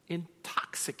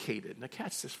 Intoxicated, now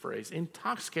catch this phrase,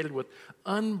 intoxicated with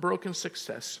unbroken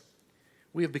success.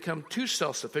 We have become too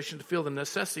self-sufficient to feel the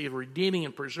necessity of redeeming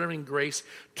and preserving grace,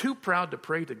 too proud to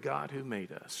pray to God who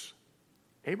made us.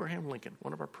 Abraham Lincoln,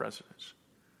 one of our presidents.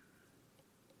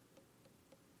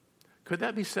 Could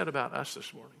that be said about us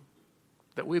this morning?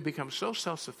 That we've become so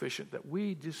self-sufficient that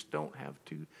we just don't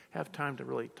have time to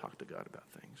really talk to God about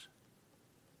things.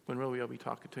 When really we ought to be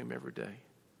talking to him every day.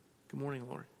 Good morning,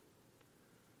 Lord.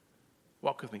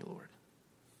 Walk with me, Lord.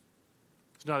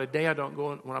 It's not a day I don't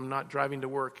go when I'm not driving to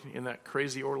work in that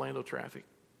crazy Orlando traffic.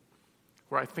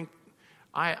 where I think,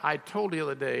 I told the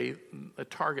other day, a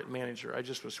Target manager, I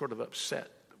just was sort of upset.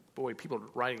 Boy, people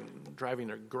driving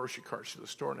their grocery carts to the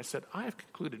store. And I said, I have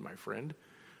concluded, my friend,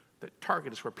 that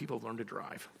Target is where people learn to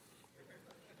drive.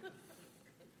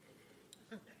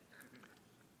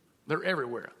 They're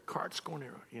everywhere. Carts going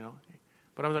everywhere,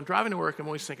 But as I'm driving to work, I'm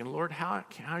always thinking, Lord, how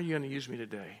are you going to use me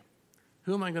today?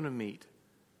 Who am I going to meet?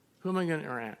 Who am I going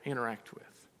to interact with?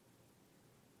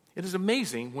 It is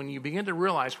amazing when you begin to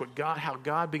realize how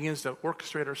God begins to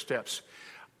orchestrate our steps.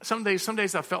 Some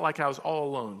days I felt like I was all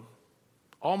alone.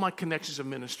 All my connections of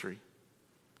ministry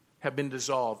have been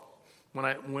dissolved when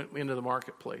I went into the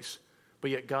marketplace.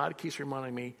 But yet God keeps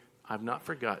reminding me, I've not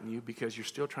forgotten you because you're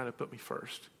still trying to put me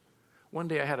first. One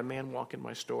day I had a man walk in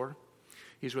my store.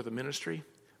 He's with a ministry.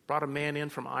 Brought a man in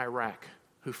from Iraq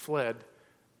who fled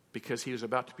because he was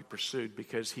about to be pursued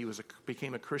because he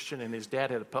became a Christian and his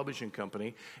dad had a publishing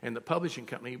company. And the publishing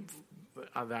company,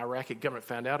 the Iraqi government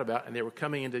found out about, and they were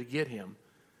coming in to get him.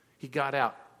 He got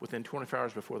out within 24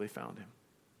 hours before they found him.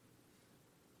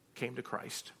 Came to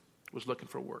Christ, was looking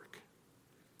for work.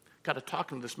 Got to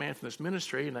talking to this man from this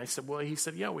ministry, and I said, well, he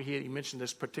said, yeah, he mentioned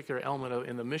this particular element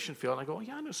in the mission field. And I go,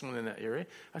 yeah, I know someone in that area.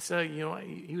 I said,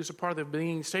 he was a part of the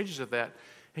beginning stages of that.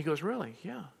 He goes, really?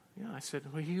 Yeah. I said,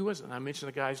 well, he wasn't. I mentioned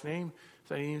the guy's name. I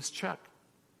said, his name's Chuck.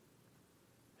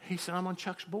 He said, I'm on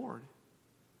Chuck's board.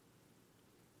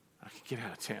 I could get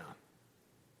out of town.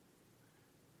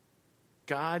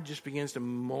 God just begins to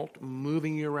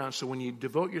moving you around. So when you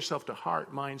devote yourself to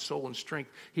heart, mind, soul, and strength,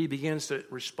 he begins to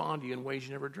respond to you in ways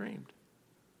you never dreamed.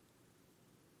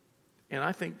 And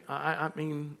I think, I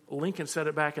mean, Lincoln said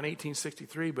it back in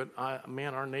 1863, but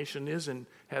our nation is and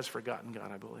has forgotten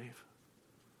God, I believe.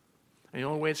 And the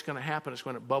only way it's going to happen is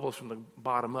when it bubbles from the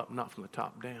bottom up, not from the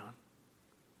top down.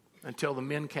 Until the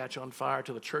men catch on fire,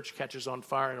 till the church catches on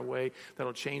fire in a way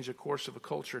that'll change the course of a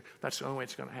culture, that's the only way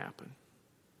it's going to happen.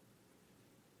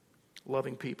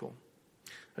 Loving people.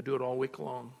 I do it all week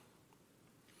long.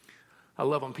 I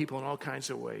love on people in all kinds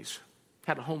of ways.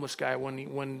 Had a homeless guy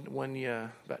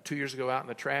about 2 years ago out in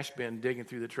the trash bin digging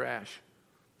through the trash.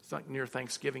 It's like near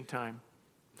Thanksgiving time.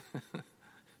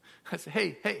 I said,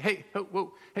 hey,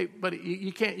 whoa, hey, buddy,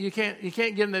 you can't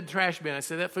get in the trash bin. I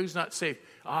said, that food's not safe.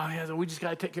 Oh, yeah, we just got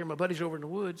to take care of my buddies over in the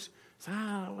woods.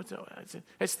 I said,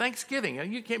 it's Thanksgiving.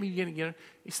 You can't be getting it.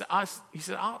 He said,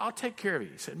 I'll take care of you.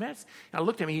 He said, man. And I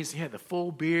looked at him. He had the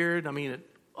full beard. I mean,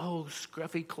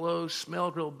 scruffy clothes,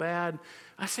 smelled real bad.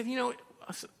 I said, you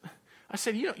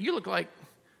look like,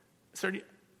 sir, you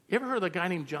ever heard of a guy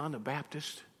named John the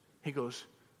Baptist? He goes,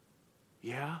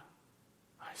 yeah.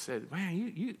 I said, man,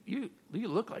 you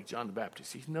look like John the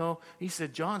Baptist. He said, no. He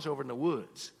said, John's over in the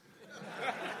woods.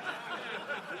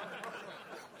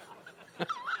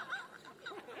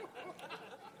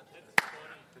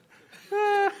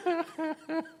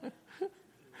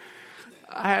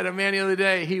 I had a man the other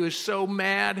day. He was so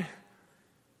mad.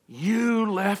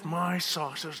 You left my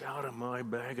sauces out of my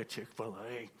bag of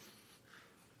Chick-fil-A.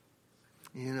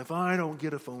 And if I don't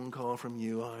get a phone call from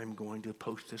you, I'm going to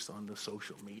post this on the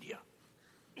social media.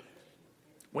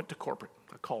 Went to corporate.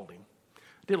 I called him.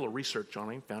 Did a little research on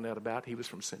him. Found out about he was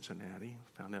from Cincinnati.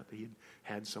 Found out that he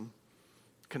had some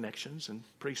connections. And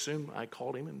pretty soon I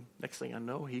called him. And next thing I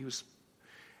know, he was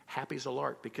happy as a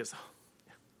lark because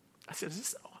I said,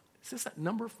 is this that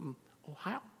number from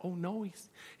Ohio? Oh, no.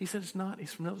 He said, it's not.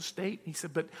 He's from another state. He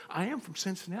said, but I am from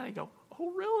Cincinnati. I go,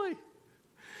 oh, really?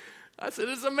 I said,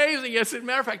 it's amazing. I said,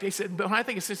 matter of fact, he said, but when I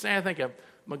think of Cincinnati, I think of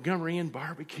Montgomery Inn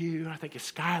barbecue. I think of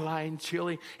Skyline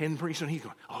chili. And pretty soon he's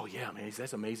going, oh, yeah, man,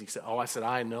 that's amazing. He said, I said,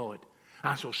 I know it.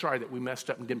 I'm so sorry that we messed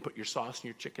up and didn't put your sauce in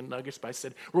your chicken nuggets. But I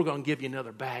said, we're going to give you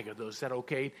another bag of those. Is that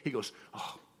okay? He goes,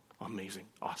 oh, amazing.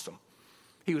 Awesome.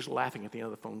 He was laughing at the end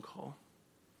of the phone call.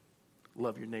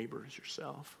 Love your neighbor as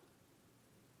yourself.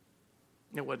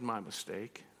 It wasn't my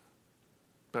mistake,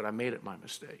 but I made it my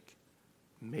mistake.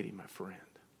 Made him my friend.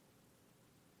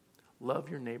 Love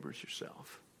your neighbor as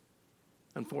yourself.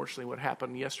 Unfortunately, what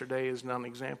happened yesterday is not an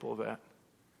example of that.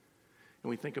 And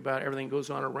we think about everything that goes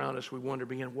on around us, we wonder,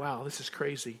 wow, this is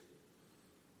crazy.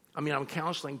 I mean, I'm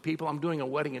counseling people. I'm doing a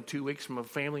wedding in 2 weeks from a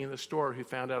family in the store who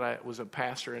found out I was a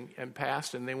pastor and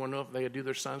passed, and they want to know if they could do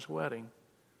their son's wedding.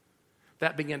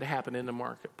 That began to happen in the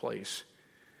marketplace.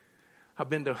 I've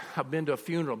been to a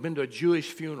funeral, been to a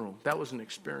Jewish funeral. That was an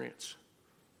experience.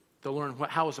 To learn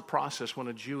how was the process when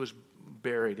a Jew is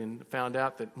buried, and found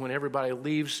out that when everybody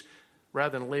leaves,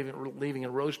 rather than leaving a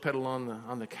rose petal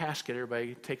on the casket,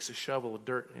 everybody takes a shovel of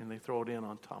dirt and they throw it in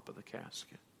on top of the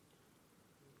casket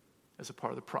as a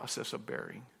part of the process of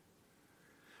burying.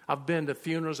 I've been to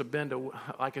funerals. I've been to,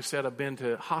 like I said, I've been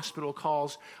to hospital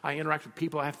calls. I interact with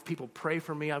people. I have people pray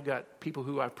for me. I've got people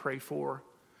who I pray for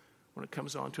when it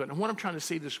comes on to it. And what I'm trying to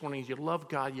say this morning is you love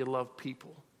God, you love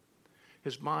people.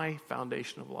 Is my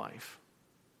foundation of life.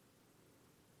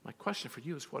 My question for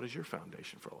you is, what is your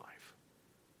foundation for life?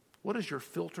 What is your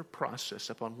filter process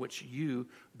upon which you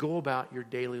go about your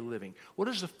daily living? What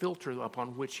is the filter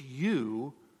upon which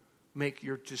you make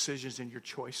your decisions and your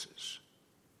choices?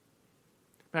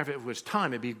 Matter of fact, if it was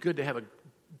time, it'd be good to have a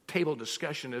table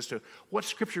discussion as to what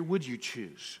scripture would you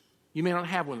choose. You may not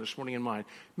have one this morning in mind.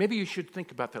 Maybe you should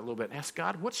think about that a little bit. Ask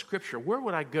God, what scripture, where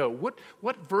would I go?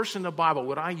 What verse in the Bible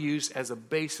would I use as a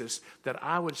basis that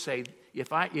I would say,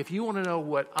 if you want to know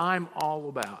what I'm all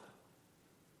about,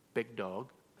 big dog,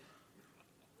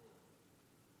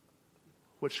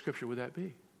 what scripture would that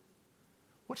be?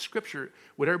 What scripture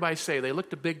would everybody say? They look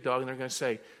to big dog and they're going to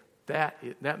say,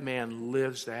 that man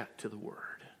lives that to the word.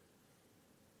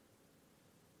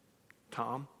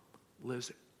 Tom lives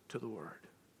it to the word.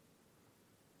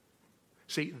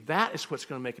 See, that is what's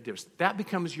going to make a difference. That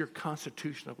becomes your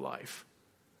constitution of life.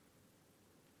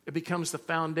 It becomes the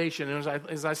foundation. And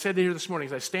as I said here this morning,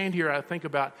 as I stand here, I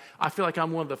feel like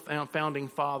I'm one of the founding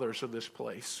fathers of this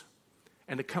place.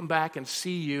 And to come back and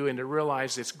see you and to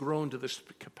realize it's grown to this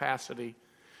capacity.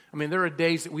 I mean, there are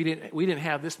days that we didn't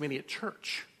have this many at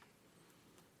church.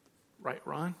 Right,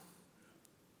 Ron?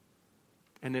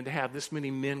 And then to have this many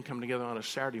men come together on a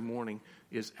Saturday morning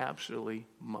is absolutely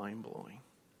mind-blowing.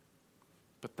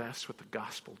 But that's what the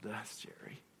gospel does,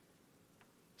 Jerry.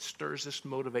 Stirs us,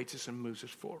 motivates us, and moves us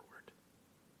forward.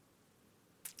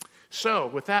 So,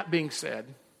 with that being said,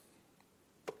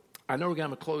 I know we're going to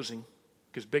have a closing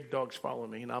because big dog's following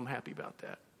me, and I'm happy about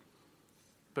that.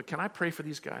 But can I pray for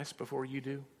these guys before you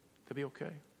do? That'd be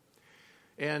okay.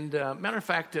 And matter of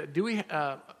fact, do you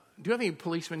have any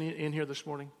policemen in here this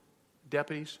morning?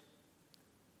 Deputies?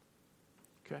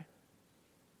 Okay.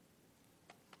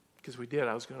 Because we did.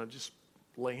 I was going to just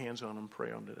lay hands on them and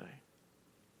pray on them today.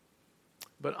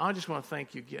 But I just want to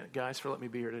thank you guys for letting me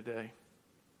be here today.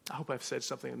 I hope I've said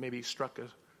something that maybe struck a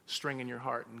string in your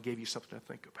heart and gave you something to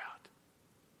think about.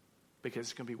 Because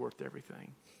it's going to be worth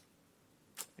everything.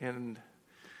 And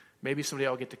maybe someday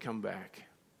I'll get to come back.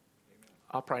 Amen.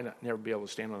 I'll probably never be able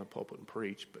to stand on the pulpit and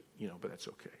preach, but that's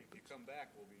okay. If you come back,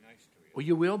 we'll be nice to you. Well,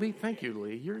 you will be? Thank you,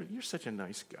 Lee. You're such a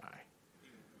nice guy.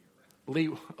 Lee,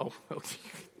 You want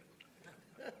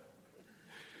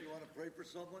to pray for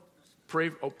someone?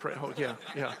 pray, yeah,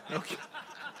 okay.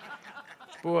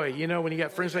 Boy, when you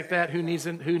got friends like that, who needs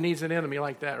an enemy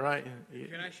like that, right?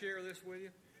 Can I share this with you?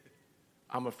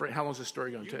 I'm afraid. How long is this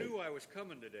story going to take? You knew I was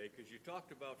coming today because you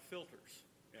talked about filters.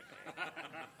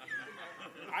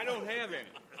 I don't have any.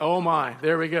 Oh my!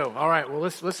 There we go. All right. Well,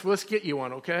 let's get you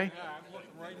one, okay? Yeah, I'm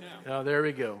looking right now. Oh, there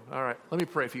we go. All right. Let me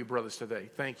pray for you, brothers, today.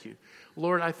 Thank you,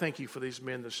 Lord. I thank you for these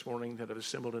men this morning that have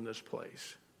assembled in this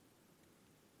place.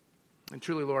 And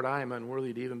truly, Lord, I am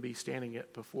unworthy to even be standing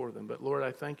before them. But Lord,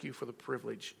 I thank you for the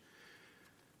privilege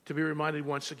to be reminded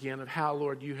once again of how,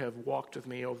 Lord, you have walked with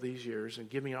me over these years and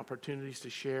given me opportunities to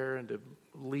share and to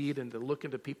lead and to look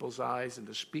into people's eyes and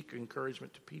to speak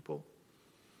encouragement to people.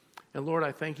 And Lord,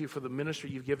 I thank you for the ministry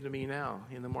you've given to me now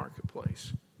in the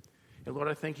marketplace. And Lord,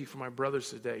 I thank you for my brothers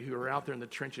today who are out there in the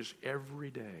trenches every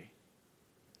day,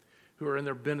 who are in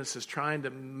their businesses trying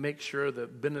to make sure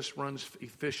that business runs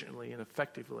efficiently and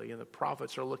effectively and the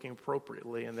profits are looking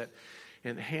appropriately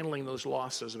and handling those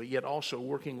losses, but yet also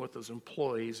working with those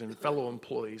employees and fellow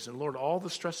employees. And Lord, all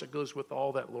the stress that goes with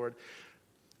all that, Lord,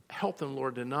 help them,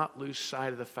 Lord, to not lose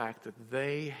sight of the fact that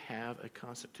they have a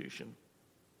constitution,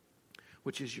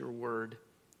 which is your word.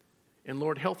 And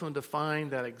Lord, help them to find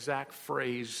that exact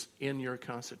phrase in your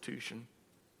constitution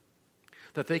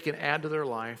that they can add to their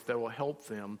life that will help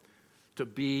them to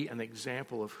be an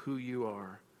example of who you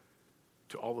are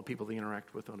to all the people they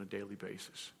interact with on a daily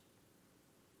basis.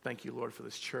 Thank you, Lord, for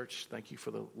this church. Thank you for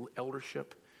the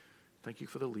eldership. Thank you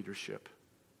for the leadership.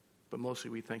 But mostly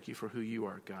we thank you for who you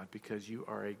are, God, because you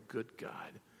are a good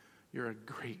God. You're a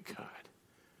great God.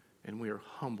 And we are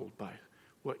humbled by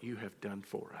what you have done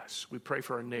for us. We pray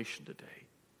for our nation today.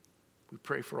 We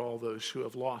pray for all those who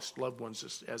have lost loved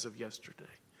ones as of yesterday.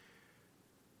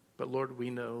 But Lord, we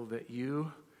know that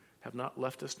you have not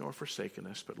left us nor forsaken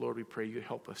us. But Lord, we pray you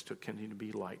help us to continue to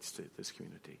be lights to this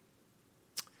community.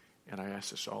 And I ask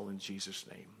this all in Jesus'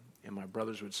 name. And my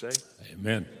brothers would say,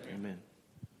 Amen. Amen.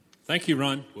 Thank you,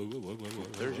 Ron.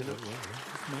 There's your note.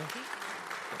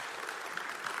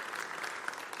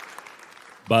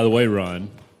 By the way, Ron,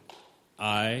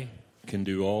 I can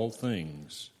do all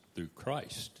things through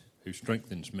Christ who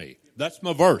strengthens me. That's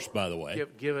my verse, by the way.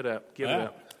 Give it up. Give it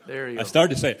up. There you go. I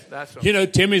started to say it. That's what- You know,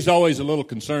 Timmy's always a little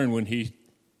concerned when he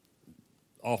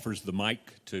offers the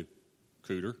mic to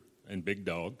Cooter and Big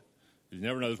Dog. He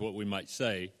never knows what we might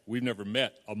say. We've never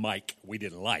met a mic we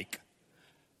didn't like.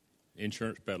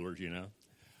 Insurance peddlers, you know.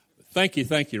 Thank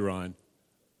you, Ron.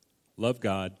 Love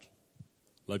God.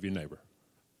 Love your neighbor.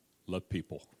 Love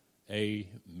people.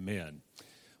 Amen.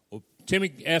 Well,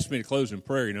 Timmy asked me to close in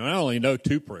prayer. You know, I only know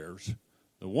 2 prayers.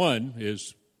 The one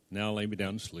is, now lay me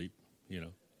down to sleep. You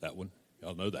know, that one.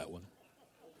 Y'all know that one.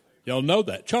 Y'all know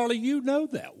that. Charlie, you know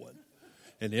that one.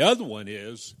 And the other one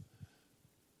is,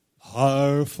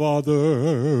 Our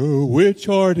Father, which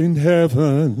art in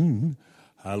heaven,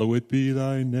 hallowed be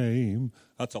thy name.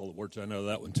 That's all the words I know of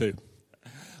that one, too.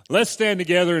 Let's stand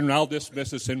together, and I'll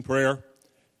dismiss us in prayer,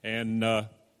 and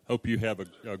hope you have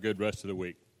a good rest of the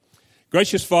week.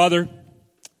 Gracious Father,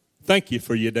 thank you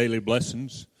for your daily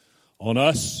blessings on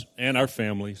us and our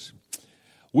families.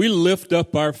 We lift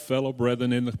up our fellow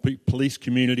brethren in the police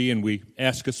community, and we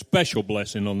ask a special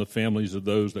blessing on the families of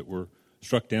those that were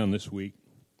struck down this week.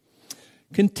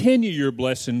 Continue your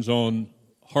blessings on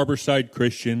Harborside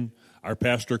Christian, our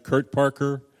pastor Kurt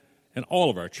Parker, and all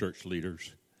of our church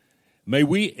leaders. May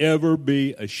we ever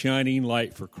be a shining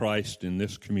light for Christ in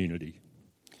this community.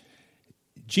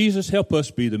 Jesus, help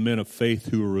us be the men of faith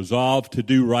who are resolved to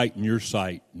do right in your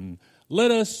sight. And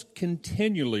let us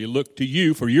continually look to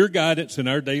you for your guidance in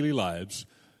our daily lives.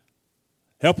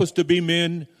 Help us to be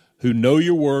men who know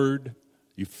your word,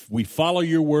 we follow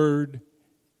your word,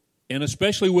 and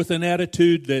especially with an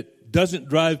attitude that doesn't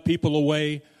drive people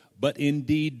away, but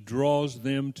indeed draws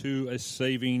them to a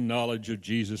saving knowledge of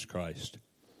Jesus Christ.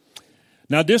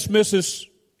 Now dismiss us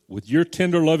with your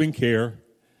tender, loving care.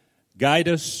 Guide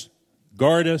us,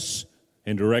 guard us,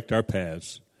 and direct our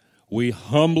paths. We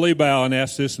humbly bow and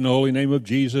ask this in the holy name of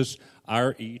Jesus,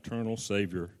 our eternal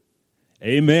Savior.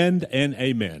 Amen and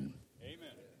amen.